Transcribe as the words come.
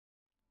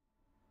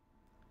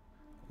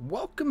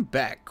Welcome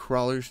back,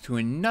 crawlers, to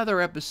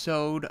another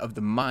episode of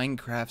the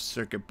Minecraft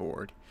circuit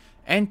board.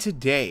 And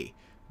today,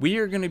 we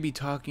are going to be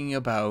talking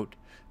about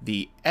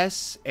the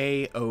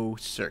SAO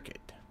circuit.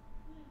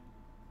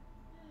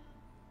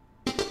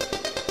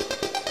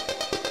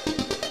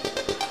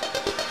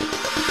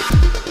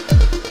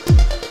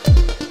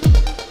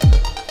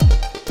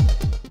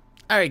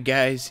 Alright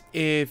guys,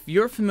 if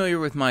you're familiar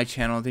with my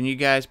channel, then you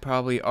guys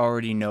probably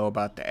already know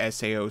about the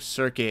SAO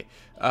circuit,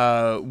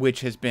 which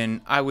has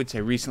been, I would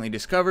say, recently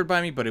discovered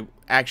by me, but it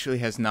actually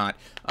has not.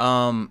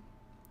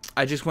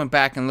 I just went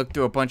back and looked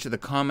through a bunch of the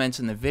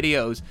comments in the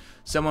videos.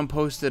 Someone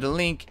posted a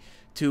link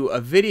to a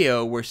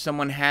video where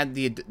someone had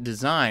the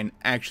design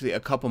actually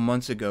a couple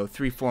months ago,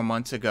 3-4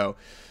 months ago.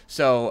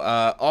 So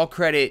all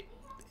credit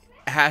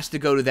has to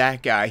go to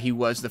that guy. He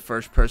was the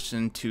first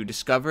person to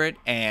discover it,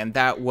 and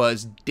that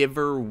was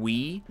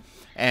Diverwee,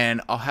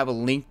 and I'll have a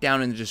link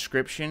down in the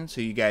description so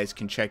you guys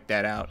can check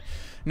that out.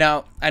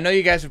 Now, I know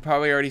you guys have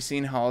probably already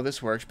seen how all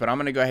this works, but I'm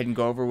going to go ahead and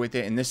go over with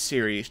it in this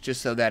series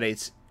just so that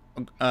it's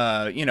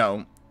you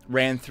know,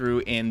 ran through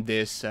in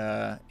this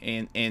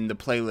in the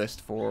playlist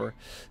for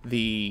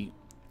the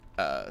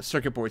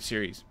circuit board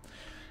series.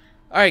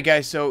 Alright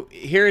guys, so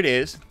here it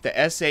is,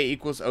 the SA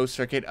equals O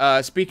circuit.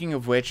 Speaking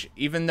of which,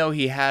 even though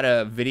he had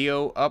a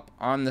video up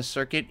on the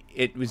circuit,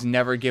 it was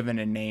never given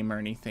a name or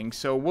anything.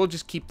 So we'll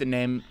just keep the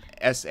name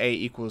SA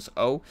equals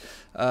O.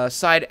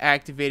 Side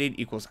activated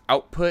equals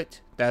output,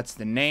 that's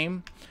the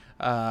name.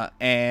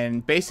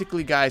 And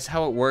basically guys,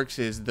 how it works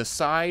is the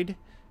side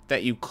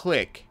that you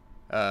click,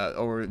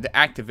 or the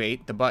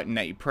activate, the button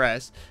that you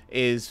press,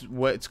 is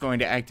what's going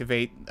to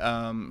activate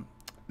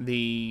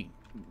the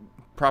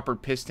proper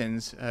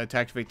pistons to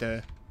activate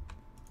the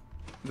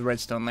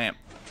redstone lamp.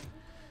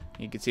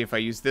 You can see if I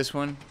use this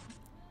one,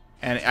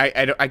 and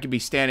I could be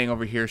standing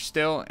over here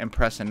still and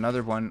press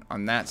another one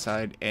on that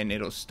side and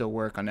it'll still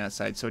work on that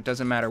side, so it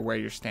doesn't matter where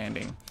you're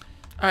standing.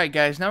 Alright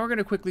guys, now we're going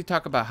to quickly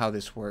talk about how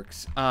this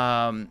works.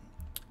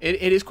 It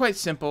is quite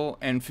simple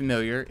and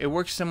familiar. It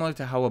works similar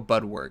to how a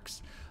bud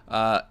works.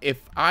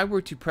 If I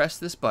were to press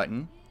this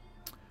button,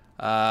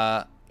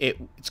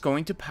 it's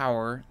going to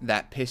power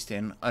that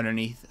piston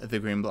underneath the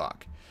green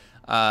block.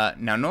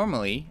 Now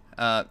normally,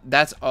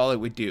 that's all it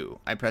would do.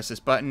 I press this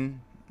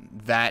button,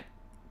 that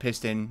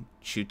piston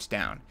shoots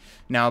down.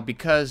 Now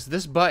because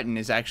this button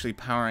is actually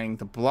powering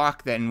the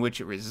block that in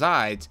which it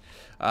resides,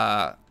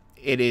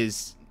 it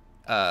is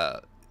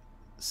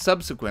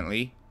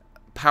subsequently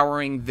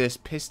powering this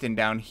piston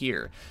down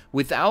here.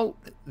 Without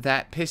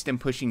that piston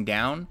pushing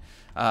down,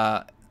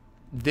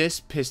 this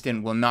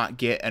piston will not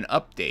get an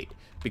update,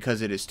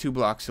 because it is 2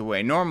 blocks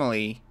away.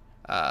 Normally,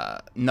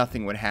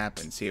 nothing would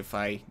happen. See, if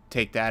I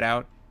take that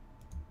out,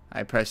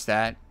 I press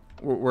that,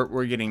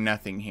 we're getting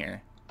nothing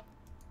here.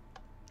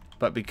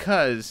 But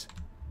because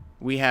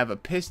we have a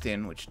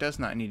piston, which does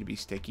not need to be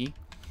sticky,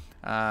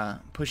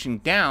 pushing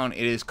down,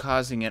 it is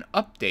causing an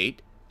update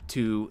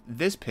to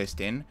this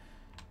piston,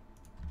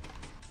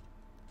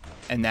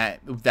 and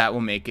that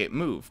will make it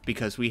move,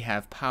 because we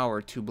have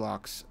power 2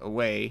 blocks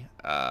away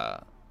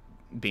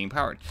being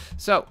powered.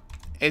 So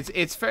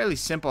it's fairly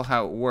simple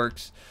how it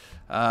works,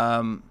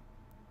 and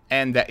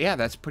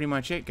that's pretty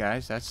much it,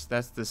 guys. That's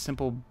the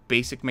simple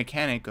basic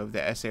mechanic of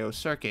the SAO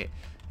circuit,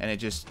 and it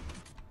just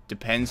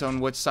depends on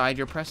what side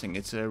you're pressing.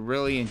 It's a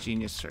really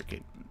ingenious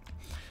circuit.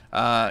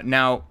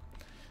 Now,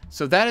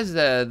 so that is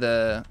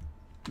the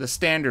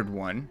standard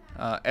one,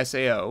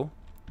 SAO.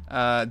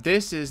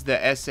 This is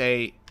the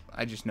SA.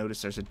 I just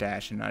noticed there's a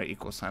dash and not an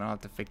equal sign. I'll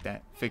have to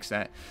fix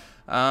that.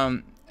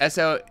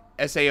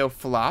 SAO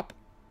flop.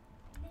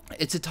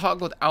 It's a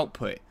toggled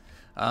output,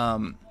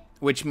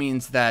 which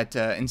means that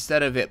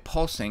instead of it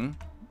pulsing,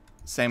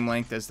 same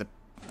length as the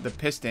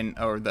piston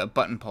or the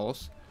button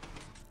pulse,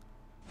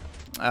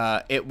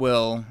 it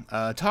will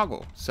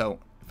toggle. So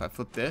if I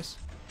flip this,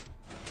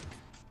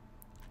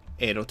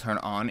 it'll turn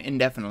on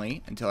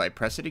indefinitely until I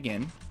press it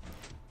again,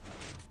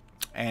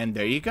 and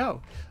there you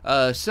go.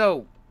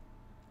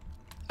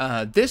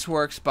 This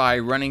works by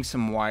running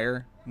some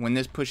wire. When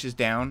this pushes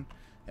down,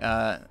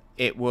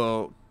 it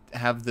will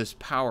have this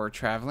power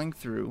traveling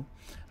through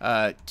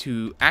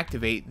to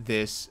activate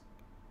this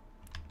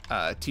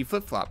T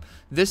flip-flop.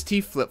 This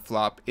T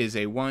flip-flop is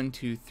a 1,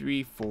 2,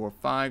 3, 4,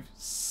 5,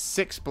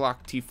 6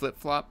 block T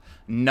flip-flop,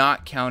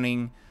 not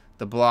counting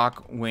the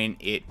block when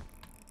it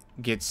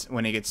gets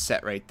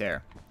set right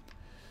there.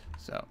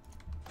 So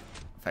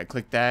if I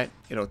click that,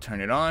 it'll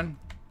turn it on.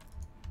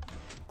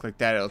 Click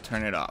that, it'll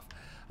turn it off.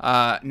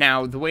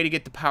 Now, the way to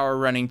get the power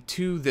running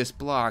to this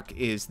block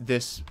is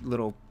this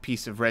little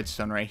piece of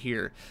redstone right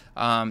here.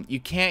 You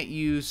can't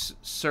use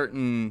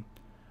certain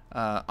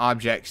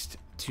objects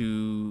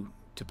to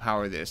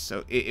power this,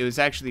 so it was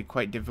actually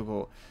quite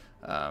difficult.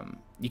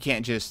 You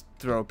can't just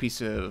throw a piece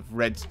of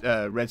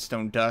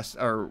redstone dust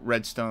or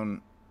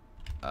redstone.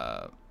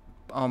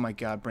 Oh my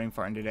God, brain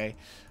farting today.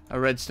 A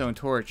redstone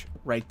torch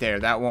right there.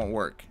 That won't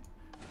work.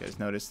 You guys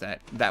notice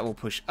that? That will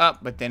push up,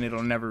 but then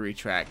it'll never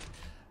retract.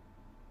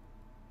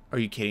 Are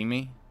you kidding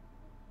me?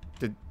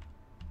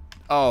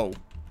 Oh,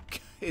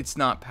 it's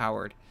not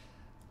powered.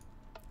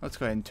 Let's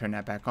go ahead and turn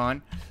that back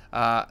on.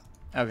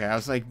 Okay, I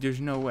was like, there's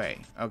no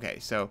way. Okay,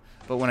 so,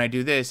 but when I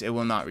do this, it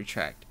will not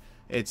retract.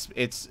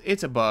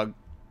 It's a bug.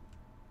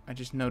 I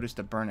just noticed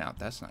a burnout.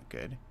 That's not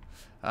good.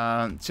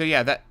 So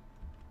yeah,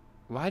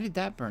 why did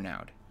that burn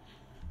out?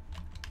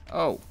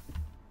 Oh,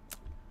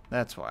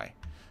 that's why.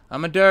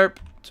 I'm a derp.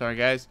 Sorry,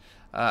 guys.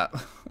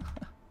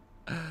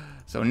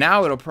 So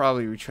now it'll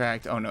probably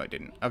retract. Oh, no, it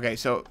didn't. Okay,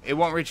 so it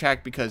won't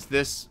retract because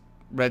this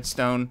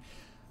redstone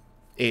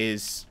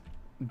is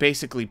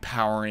basically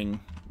powering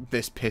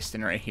this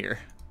piston right here.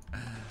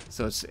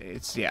 So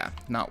it's yeah,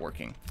 not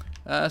working.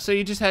 So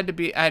you just had to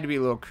be, I had to be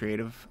a little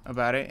creative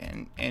about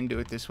it and do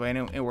it this way,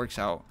 and it works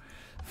out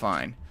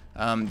fine.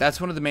 That's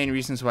one of the main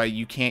reasons why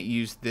you can't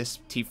use this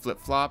T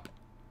flip-flop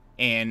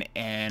in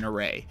an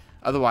array.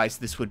 Otherwise,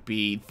 this would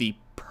be the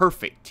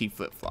perfect T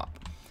flip-flop.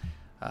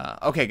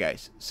 Okay,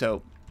 guys,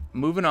 so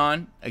moving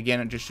on.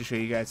 Again, just to show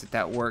you guys that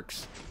that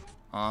works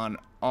on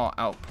all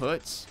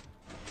outputs.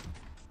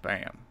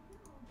 Bam.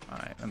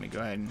 Alright, let me go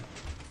ahead and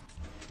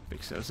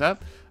fix those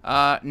up.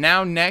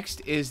 Now,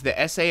 next is the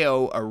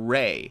SAO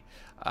array.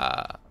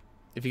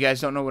 If you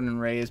guys don't know what an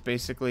array is,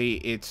 basically,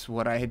 it's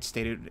what I had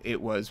stated it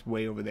was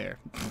way over there.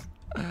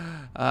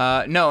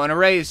 No, an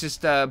array is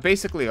just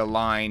basically a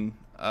line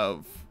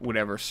of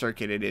whatever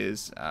circuit it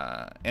is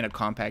in a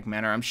compact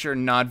manner. I'm sure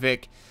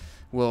Nodvik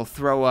will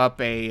throw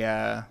up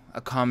a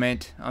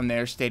comment on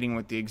there stating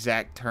what the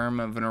exact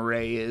term of an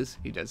array is.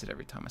 He does it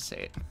every time I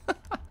say it.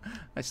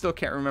 I still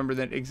can't remember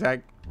that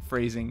exact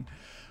phrasing.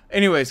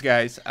 Anyways,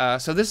 guys,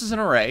 so this is an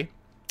array.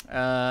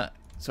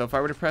 So if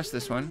I were to press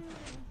this one,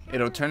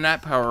 it'll turn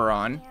that power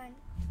on.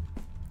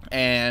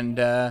 And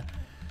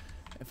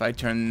if I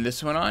turn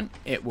this one on,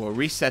 it will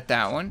reset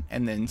that one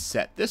and then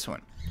set this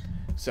one.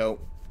 So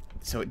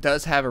it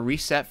does have a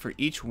reset for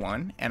each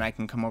one, and I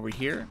can come over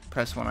here,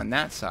 press one on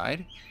that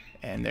side,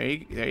 and there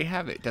you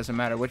have it. It doesn't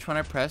matter which one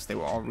I press, they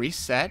will all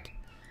reset.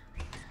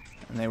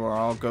 And they will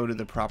all go to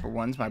the proper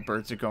ones. My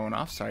birds are going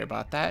off. Sorry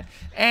about that.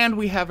 And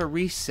we have a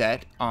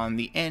reset on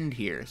the end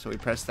here. So we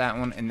press that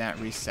one, and that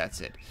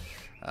resets it.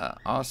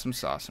 Awesome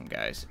sauceum,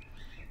 guys.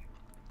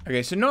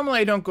 Okay, so normally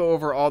I don't go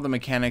over all the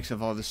mechanics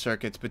of all the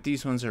circuits, but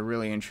these ones are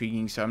really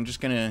intriguing. So I'm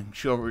just going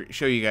to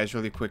show you guys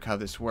really quick how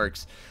this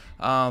works.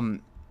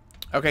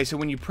 Okay, so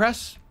when you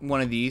press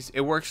one of these,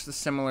 it works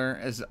similar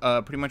as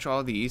pretty much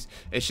all of these.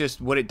 It's just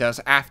what it does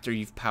after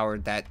you've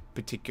powered that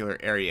particular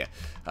area.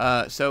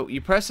 So you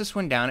press this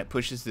one down, it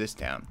pushes this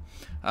down.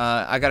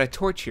 I got a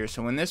torch here,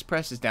 so when this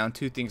presses down,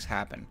 two things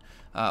happen.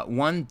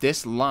 One,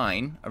 this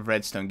line of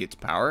redstone gets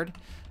powered,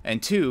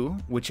 and two,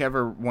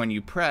 whichever one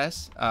you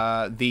press,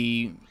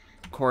 the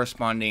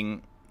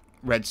corresponding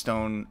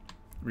redstone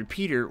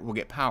repeater will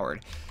get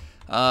powered.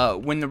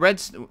 When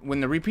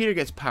the repeater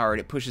gets powered,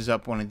 it pushes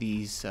up one of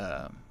these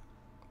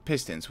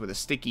pistons with a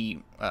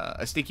sticky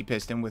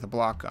piston with a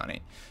block on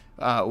it.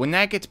 When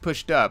that gets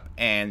pushed up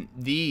and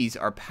these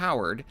are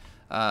powered,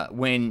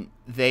 when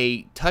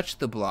they touch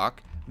the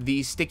block,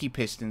 these sticky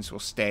pistons will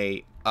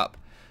stay up,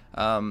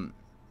 and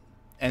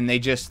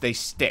they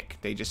stick.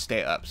 They just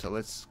stay up. So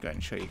let's go ahead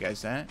and show you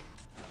guys that.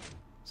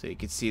 So you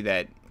can see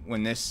that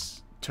when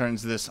this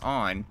turns this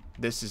on,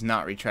 this is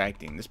not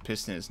retracting. This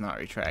piston is not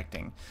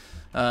retracting.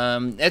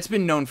 It's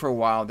been known for a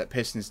while that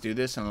pistons do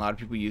this, and a lot of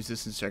people use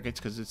this in circuits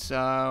because it's,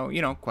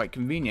 you know, quite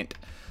convenient.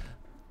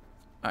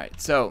 Alright,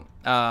 so,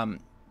 now,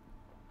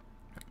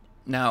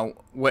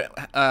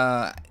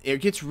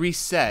 it gets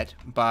reset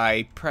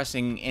by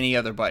pressing any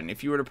other button.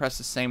 If you were to press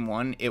the same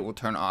one, it will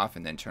turn off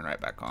and then turn right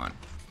back on.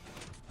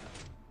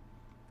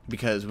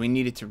 Because we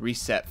need it to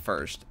reset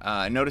first.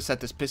 Notice that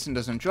this piston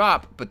doesn't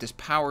drop, but this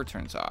power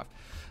turns off.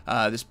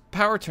 This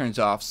power turns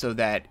off so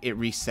that it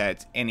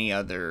resets any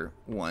other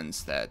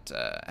ones that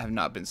have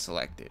not been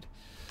selected,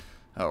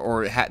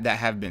 or that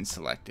have been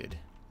selected.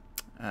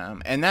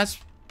 And that's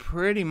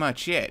pretty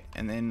much it.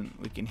 And then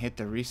we can hit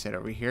the reset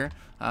over here.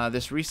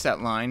 This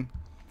reset line,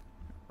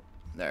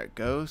 there it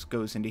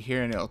goes into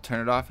here, and it'll turn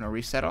it off and it'll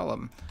reset all of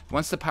them.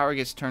 Once the power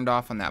gets turned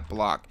off on that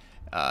block,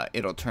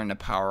 it'll turn the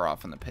power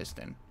off on the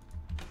piston.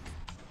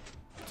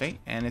 See?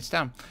 And it's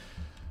down.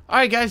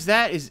 Alright, guys,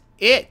 that is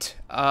it.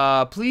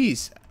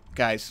 Please,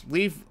 guys,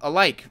 leave a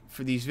like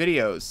for these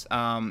videos.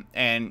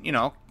 And, you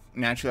know,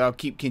 naturally, I'll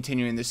keep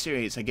continuing this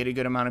series. I get a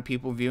good amount of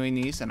people viewing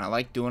these, and I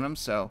like doing them,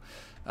 so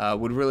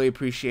would really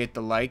appreciate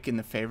the like and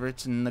the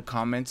favorites and the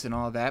comments and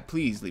all that.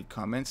 Please leave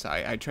comments.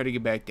 I try to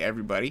get back to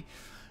everybody.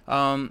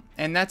 And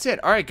that's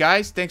it. Alright,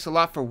 guys, thanks a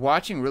lot for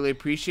watching. Really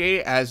appreciate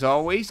it. As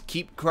always,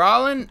 keep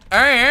crawling,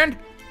 and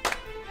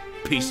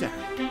peace out.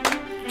 The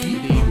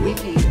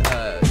wiki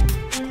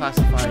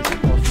classifies a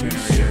pulse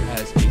generator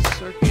as a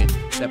circuit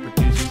that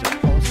produces a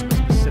pulse of a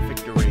specific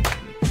duration.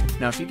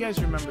 Now, if you guys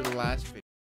remember the last video,